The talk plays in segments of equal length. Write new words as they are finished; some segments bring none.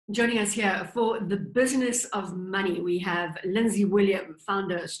Joining us here for the business of money, we have Lindsay William,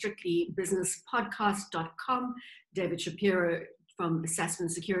 founder of strictlybusinesspodcast.com, David Shapiro from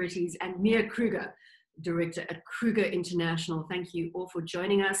Assessment Securities, and Mia Kruger, director at Kruger International. Thank you all for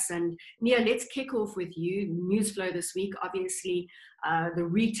joining us. And Mia, let's kick off with you. News flow this week, obviously, the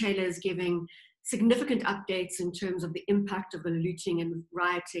retailers giving significant updates in terms of the impact of the looting and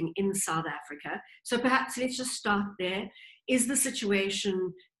rioting in South Africa. So perhaps let's just start there. Is the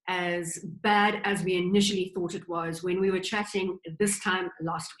situation as bad as we initially thought it was when we were chatting this time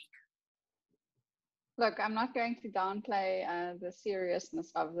last week? Look, I'm not going to downplay the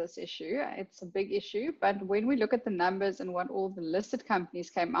seriousness of this issue. It's a big issue, but when we look at the numbers and what all the listed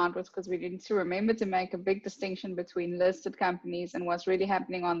companies came out with, because we need to remember to make a big distinction between listed companies and what's really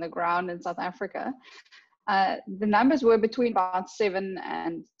happening on the ground in South Africa. The numbers were between about 7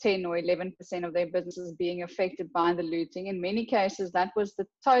 and 10 or 11% of their businesses being affected by the looting. In many cases, that was the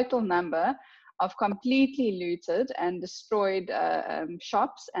total number of completely looted and destroyed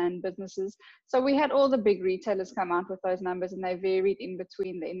shops and businesses. So we had all the big retailers come out with those numbers, and they varied in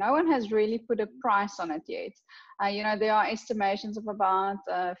between there. No one has really put a price on it yet. There are estimations of about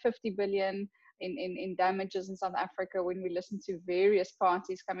 50 billion in damages in South Africa when we listen to various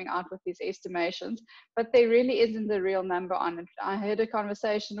parties coming out with these estimations, but there really isn't the real number on it. I had a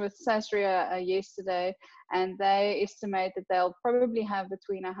conversation with Sasria yesterday, and they estimate that they'll probably have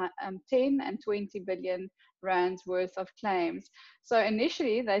between 10 and 20 billion rands worth of claims. So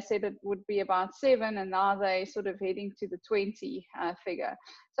initially they said it would be about 7, and now they're sort of heading to the 20 figure.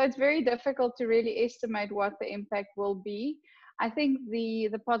 So it's very difficult to really estimate what the impact will be. I think the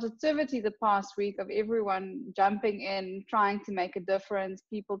positivity the past week of everyone jumping in, trying to make a difference,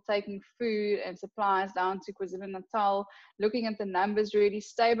 people taking food and supplies down to KwaZulu-Natal, looking at the numbers really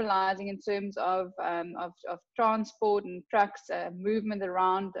stabilizing in terms of transport and trucks, movement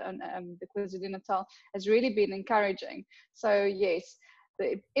around the KwaZulu-Natal has really been encouraging. So yes,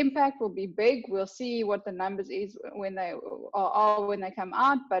 the impact will be big. We'll see what the numbers is when they are when they come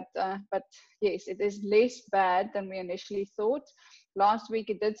out. But yes, it is less bad than we initially thought. Last week,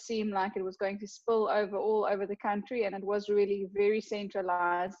 it did seem like it was going to spill over all over the country, and it was really very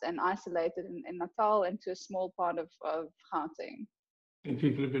centralized and isolated in Natal and to a small part of Gauteng. And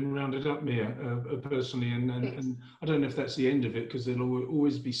people have been rounded up, Mia, personally, and I don't know if that's the end of it, because there'll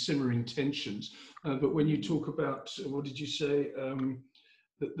always be simmering tensions. But when you talk about, what did you say?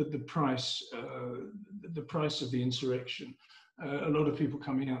 The price of the insurrection. A lot of people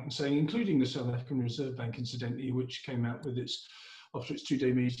coming out and saying, including the South African Reserve Bank, incidentally, which came out with after its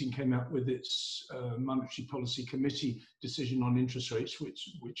 2-day meeting, came out with its Monetary Policy Committee decision on interest rates,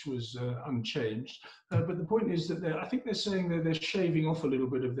 which was unchanged. But the point is that I think they're saying that they're shaving off a little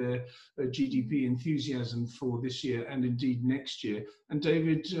bit of their GDP enthusiasm for this year and indeed next year. And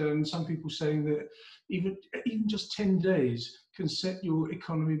David, some people saying that even just 10 days can set your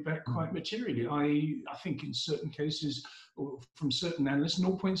economy back quite materially. I think in certain cases, or from certain analysts,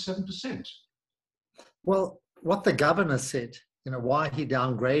 0.7%. Well, what the governor said, why he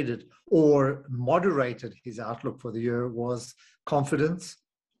downgraded or moderated his outlook for the year was confidence,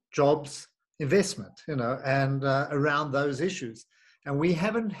 jobs, investment, and around those issues. And we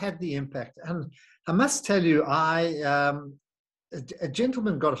haven't had the impact. And I must tell you, a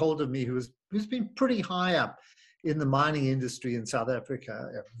gentleman got hold of me who's been pretty high up in the mining industry in South Africa,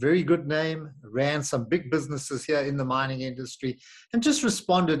 a very good name, ran some big businesses here in the mining industry, and just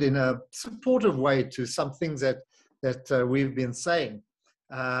responded in a supportive way to some things that we've been saying.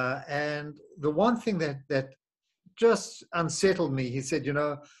 And the one thing that just unsettled me, he said,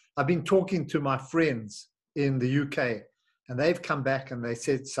 I've been talking to my friends in the UK, and they've come back and they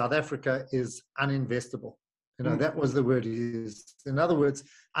said South Africa is uninvestable. That was the word he used. In other words,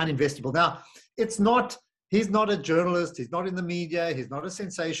 uninvestable. Now, he's not a journalist. He's not in the media. He's not a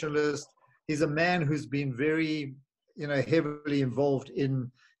sensationalist. He's a man who's been very, heavily involved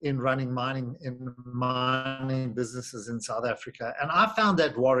in running mining businesses in South Africa. And I found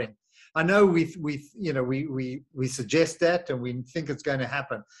that worrying. I know we suggest that and we think it's going to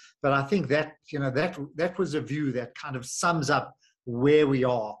happen, but I think that, that was a view that kind of sums up where we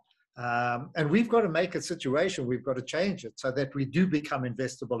are. And we've got to make a situation, we've got to change it so that we do become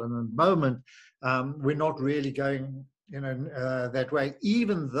investable. And at the moment, we're not really going, that way,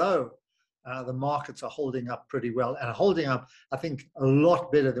 even though the markets are holding up pretty well and holding up, I think, a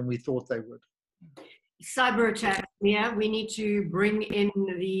lot better than we thought they would. Cyber attack. Yeah, we need to bring in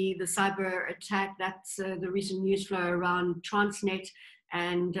the cyber attack. That's the recent news flow around Transnet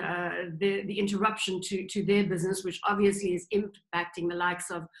and the interruption to their business, which obviously is impacting the likes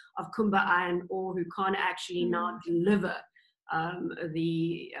of Kumba Iron Ore, who can't actually now deliver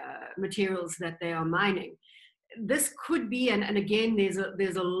the materials that they are mining. This could be, and again,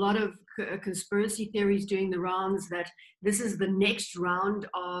 there's a lot of conspiracy theories doing the rounds that this is the next round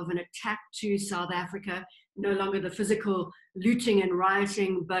of an attack to South Africa, no longer the physical looting and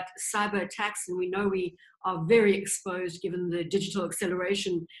rioting, but cyber attacks. And we know we are very exposed given the digital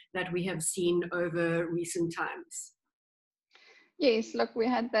acceleration that we have seen over recent times. Yes, look, we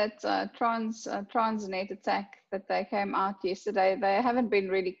had that Transnet attack that they came out yesterday. They haven't been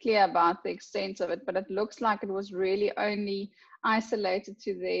really clear about the extent of it, but it looks like it was really only isolated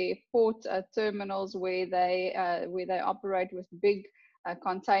to their port terminals where they operate with big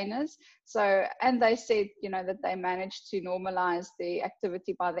containers. So, and they said, you know, that they managed to normalize the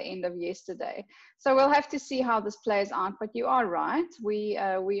activity by the end of yesterday. So we'll have to see how this plays out. But you are right. We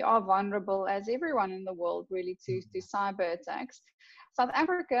are vulnerable, as everyone in the world, really, to cyber attacks. South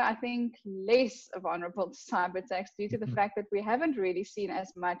Africa, I think, less vulnerable to cyber attacks due to the fact that we haven't really seen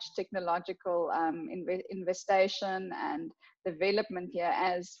as much technological investation and development here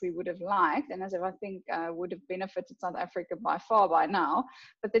as we would have liked, and as I think would have benefited South Africa by far by now.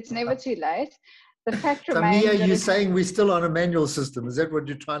 But it's never too late. The fact remains. Mia, you're saying we're still on a manual system. Is that what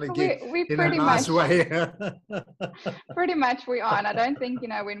you're trying to get in a nice way? Pretty much we are. And I don't think, you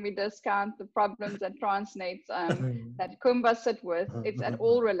know, when we discount the problems that Transnet, that Kumba sit with, it's at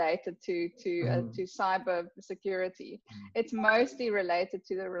all related to cyber security. It's mostly related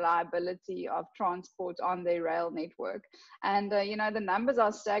to the reliability of transport on their rail network. And, you know, the numbers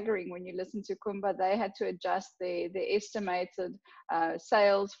are staggering when you listen to Kumba. They had to adjust the estimated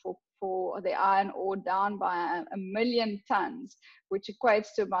sales for the iron ore down by 1 million tons, which equates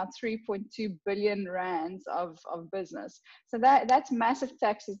to about 3.2 billion rands of business. So that's massive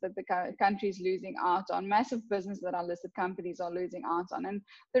taxes that the country is losing out on, massive business that our listed companies are losing out on. And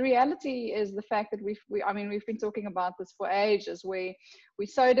the reality is the fact that we've been talking about this for ages, where we're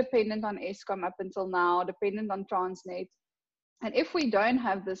so dependent on Eskom up until now, dependent on Transnet. And if we don't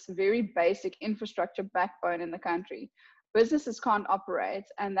have this very basic infrastructure backbone in the country, businesses can't operate,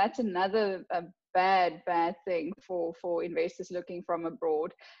 and that's another bad thing for investors looking from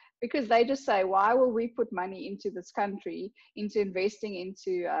abroad, because they just say, why will we put money into this country, into investing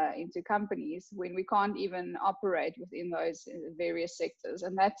into companies, when we can't even operate within those various sectors?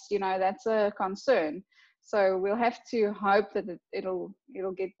 And that's, you know, that's a concern. So we'll have to hope that it'll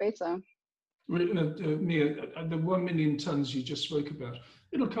get better. Mia, the 1 million tons you just spoke about,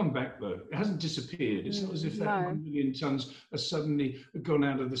 it'll come back though. It hasn't disappeared. It's not as if that 1 million tons has suddenly gone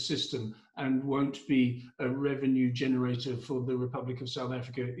out of the system and won't be a revenue generator for the Republic of South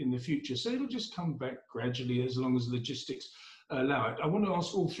Africa in the future. So it'll just come back gradually as long as logistics allow it. I want to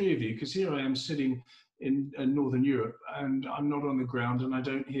ask all three of you, because here I am sitting in Northern Europe, and I'm not on the ground, and I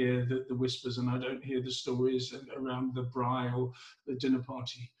don't hear the whispers, and I don't hear the stories around the braai or the dinner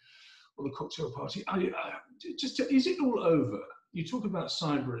party or the cocktail party. Is it all over? You talk about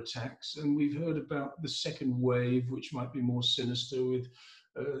cyber attacks, and we've heard about the second wave, which might be more sinister, with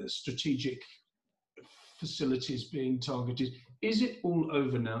strategic facilities being targeted. Is it all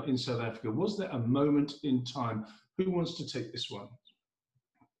over now in South Africa? Was there a moment in time? Who wants to take this one?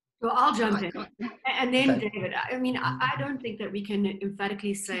 Well, I'll jump in. And then, okay. David, I mean, I don't think that we can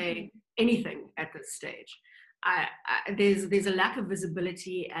emphatically say anything at this stage. There's a lack of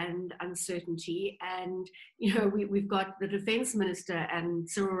visibility and uncertainty, and you know we've got the defense minister and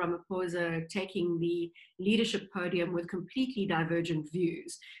Cyril Ramaphosa taking the leadership podium with completely divergent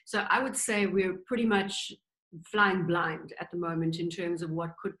views. So I would say we're pretty much flying blind at the moment in terms of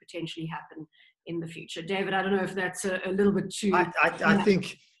what could potentially happen in the future. David, I don't know if that's a little bit too.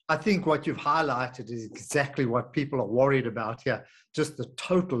 I think what you've highlighted is exactly what people are worried about here. Just the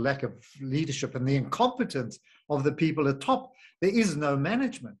total lack of leadership and the incompetence of the people at top. There is no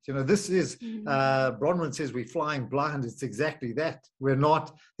management. You know, this is, Bronwyn says we're flying blind. It's exactly that. We're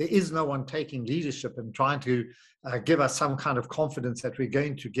not, there is no one taking leadership and trying to give us some kind of confidence that we're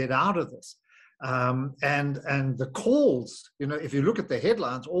going to get out of this. And the calls, you know, if you look at the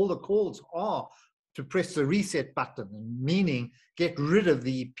headlines, all the calls are to press the reset button, meaning get rid of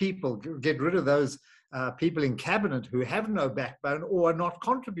the people, get rid of those people in cabinet who have no backbone or are not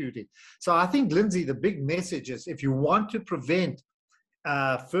contributing. So I think, Lindsay, the big message is if you want to prevent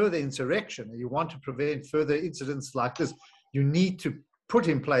further insurrection, you want to prevent further incidents like this, you need to put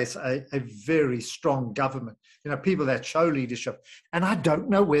in place a very strong government, you know, people that show leadership. And I don't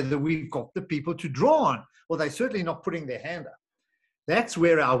know whether we've got the people to draw on. Well, they're certainly not putting their hand up. That's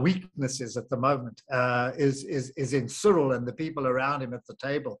where our weakness is at the moment, is in Cyril and the people around him at the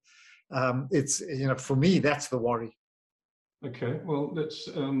table. It's, you know, for me, that's the worry. Okay, well, let's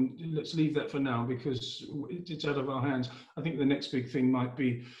leave that for now because it's out of our hands. I think the next big thing might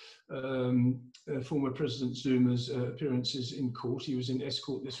be former President Zuma's appearances in court. He was in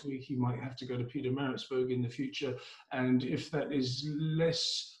escort this week. He might have to go to Pietermaritzburg in the future. And if that is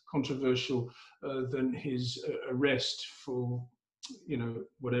less controversial than his arrest for, you know,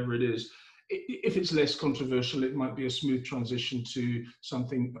 whatever it is, if it's less controversial, it might be a smooth transition to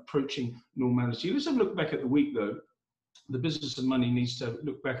something approaching normality. Let's have a look back at the week, though. The business of money needs to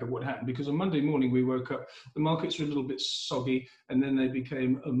look back at what happened, because on Monday morning we woke up, the markets were a little bit soggy, and then they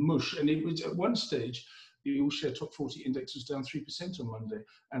became a mush. And it was at one stage, the all-share top 40 index was down 3% on Monday,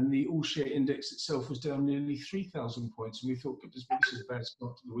 and the all-share index itself was down nearly 3,000 points. And we thought, this is a bad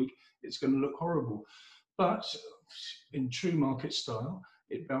start to the week. It's going to look horrible. But in true market style,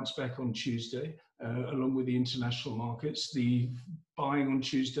 it bounced back on Tuesday, along with the international markets. The buying on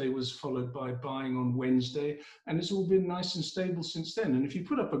Tuesday was followed by buying on Wednesday, and it's all been nice and stable since then. And if you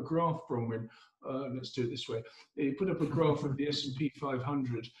put up a graph, Bronwyn, let's do it this way. You put up a graph of the S&P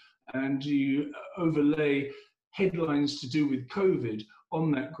 500 and you overlay headlines to do with COVID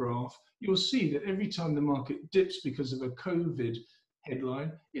on that graph, you'll see that every time the market dips because of a COVID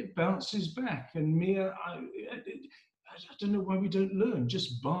headline, it bounces back. And Mia, I don't know why we don't learn.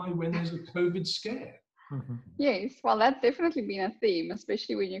 Just buy when there's a COVID scare. Yes, well, that's definitely been a theme,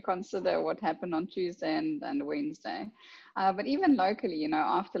 especially when you consider what happened on Tuesday and Wednesday. But even locally, you know,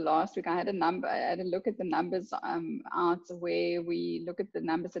 after last week, I had a look at the numbers out where we look at the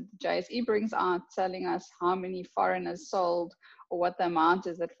numbers that the JSE brings out, telling us how many foreigners sold or what the amount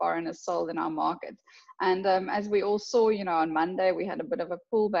is that foreigners sold in our market. And as we all saw, you know, on Monday, we had a bit of a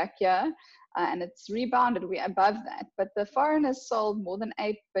pullback here. And it's rebounded, we're above that. But the foreigners sold more than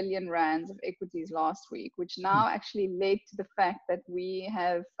 8 billion rands of equities last week, which now actually led to the fact that we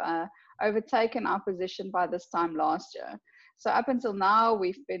have overtaken our position by this time last year. So up until now,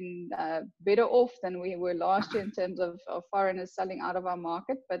 we've been better off than we were last year in terms of foreigners selling out of our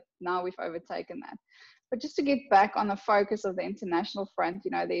market, but now we've overtaken that. But just to get back on the focus of the international front,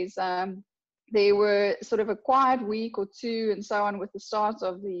 you know, there were sort of a quiet week or two and so on with the start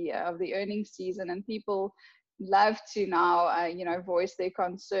of the earnings season, and people love to now, you know, voice their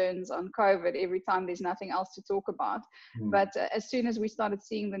concerns on COVID every time there's nothing else to talk about. But as soon as we started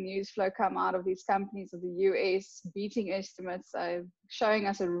seeing the news flow come out of these companies of the US beating estimates, showing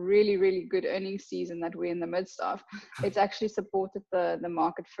us a really, really good earnings season that we're in the midst of, it's actually supported the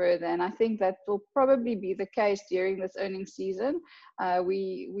market further. And I think that will probably be the case during this earnings season.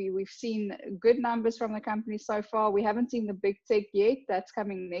 We've seen good numbers from the companies so far. We haven't seen the big tech yet. That's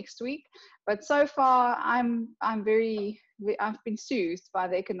coming next week. But so far, I've been soothed by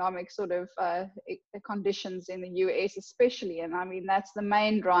the economic sort of conditions in the US especially. And I mean, that's the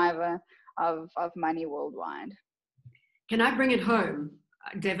main driver of money worldwide. Can I bring it home,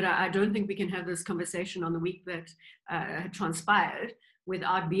 David? I don't think we can have this conversation on the week that had transpired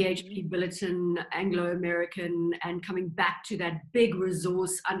without BHP, Billiton, Anglo American, and coming back to that big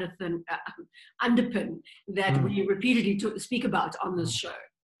resource underpin that we repeatedly speak about on this show.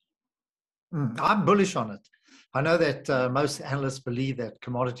 I'm bullish on it. I know that most analysts believe that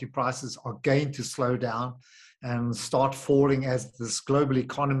commodity prices are going to slow down and start falling as this global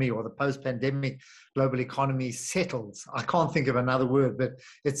economy or the post-pandemic global economy settles. I can't think of another word, but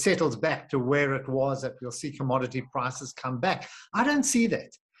it settles back to where it was, that we'll see commodity prices come back. I don't see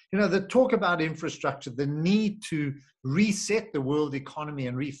that. You know, the talk about infrastructure, the need to reset the world economy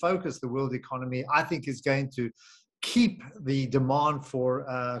and refocus the world economy, I think is going to keep the demand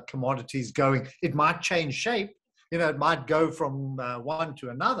for commodities going. It might change shape, you know, it might go from one to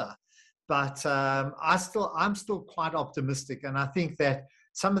another, but I'm still quite optimistic. And I think that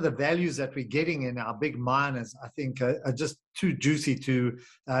some of the values that we're getting in our big miners, I think are just too juicy to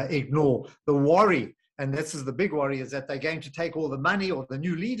ignore. The worry, and this is the big worry, is that they're going to take all the money, or the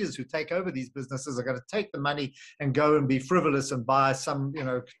new leaders who take over these businesses are going to take the money and go and be frivolous and buy some, you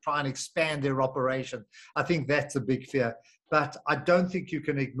know, try and expand their operation. I think that's a big fear. But I don't think you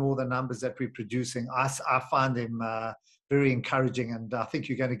can ignore the numbers that we're producing. I find them very encouraging, and I think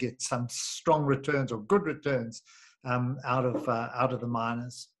you're going to get some strong returns or good returns out of the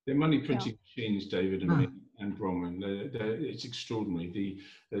miners. They're money printing machines, David and Bronwyn. It's extraordinary.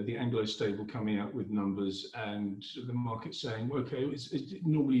 The Anglo stable coming out with numbers, and the market saying, okay,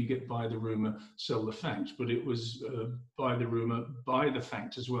 normally you get buy the rumor, sell the fact, but it was buy the rumor, buy the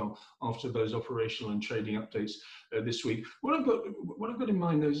fact as well after those operational and trading updates this week. What I've got in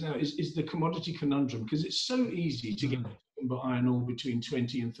mind those now is the commodity conundrum, because it's so easy to get iron ore between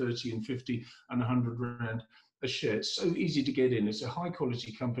 20 and 30 and 50 and 100 rand a share. It's so easy to get in. It's a high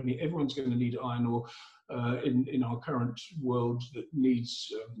quality company. Everyone's going to need iron ore. in our current world that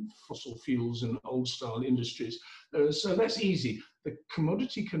needs fossil fuels and old style industries. So that's easy. The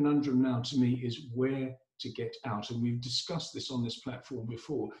commodity conundrum now to me is where to get out. And we've discussed this on this platform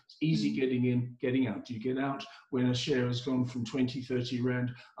before. It's easy getting in, getting out. Do you get out when a share has gone from 20, 30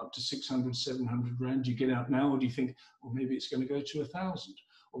 Rand up to 600, 700 Rand? Do you get out now, or do you think, well, maybe it's going to go to 1,000?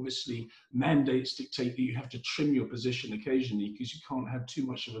 Obviously, mandates dictate that you have to trim your position occasionally because you can't have too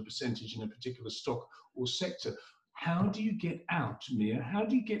much of a percentage in a particular stock or sector. How do you get out, Mia? How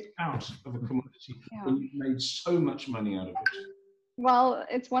do you get out of a commodity when you've made so much money out of it? Well,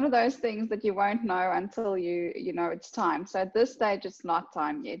 it's one of those things that you won't know until you know it's time. So at this stage, it's not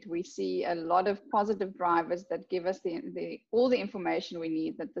time yet. We see a lot of positive drivers that give us all the information we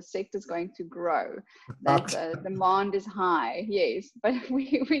need that the sector is going to grow, that demand is high. Yes, but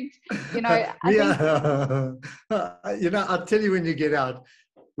we you know, I'll tell you when you get out.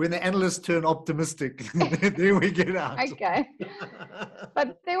 When the analysts turn optimistic, then we get out. Okay.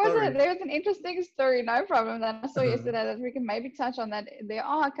 But there was an interesting story, no problem, that I saw yesterday that we can maybe touch on. That there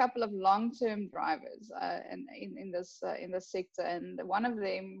are a couple of long-term drivers in this sector, and one of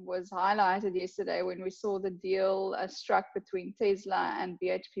them was highlighted yesterday when we saw the deal struck between Tesla and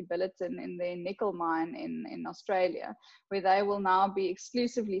BHP Billiton in their nickel mine in Australia, where they will now be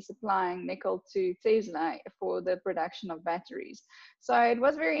exclusively supplying nickel to Tesla for the production of batteries. So it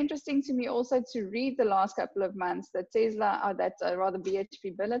was very interesting to me also to read the last couple of months that rather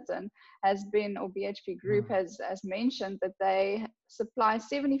BHP Billiton has been, or BHP Group has mentioned that they supply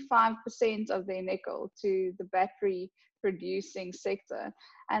 75% of their nickel to the battery producing sector.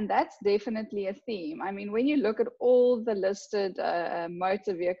 And that's definitely a theme. I mean, when you look at all the listed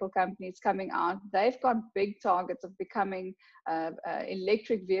motor vehicle companies coming out, they've got big targets of becoming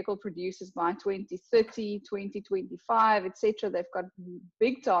electric vehicle producers by 2030, 2025, etc. They've got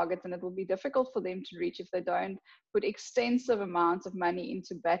big targets, and it will be difficult for them to reach if they don't put extensive amounts of money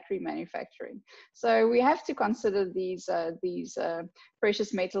into battery manufacturing. So we have to consider these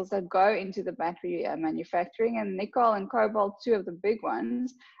precious metals that go into the battery manufacturing, and nickel and cobalt, two of the big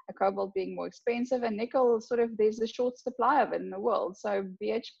ones. Cobalt being more expensive, and nickel, there's a short supply of it in the world. So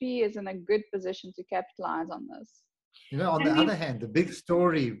BHP is in a good position to capitalize on this. On the other hand, the big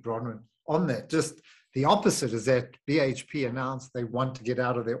story, Bronwyn, on that, just the opposite, is that BHP announced they want to get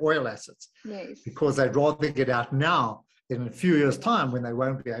out of their oil assets. Yes. Because they'd rather get out now than in a few years' time when they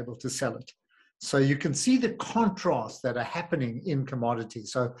won't be able to sell it. So you can see the contrasts that are happening in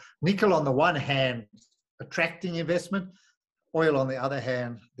commodities. So nickel on the one hand, attracting investment, oil on the other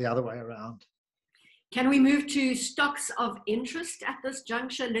hand, the other way around. Can we move to stocks of interest at this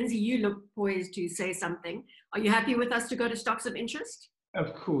juncture? Lindsay, you look poised to say something. Are you happy with us to go to stocks of interest?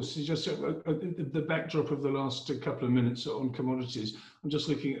 Of course. It's just the backdrop of the last couple of minutes on commodities. I'm just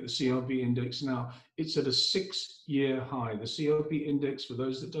looking at the CRB index now. It's at a 6-year high. The CRB index, for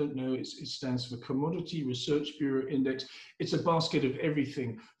those that don't know, it stands for Commodity Research Bureau Index. It's a basket of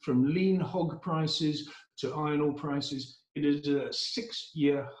everything from lean hog prices to iron ore prices. It is a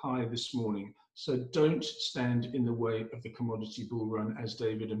 6-year high this morning. So don't stand in the way of the commodity bull run, as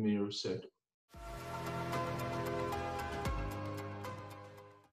David and Mia have said.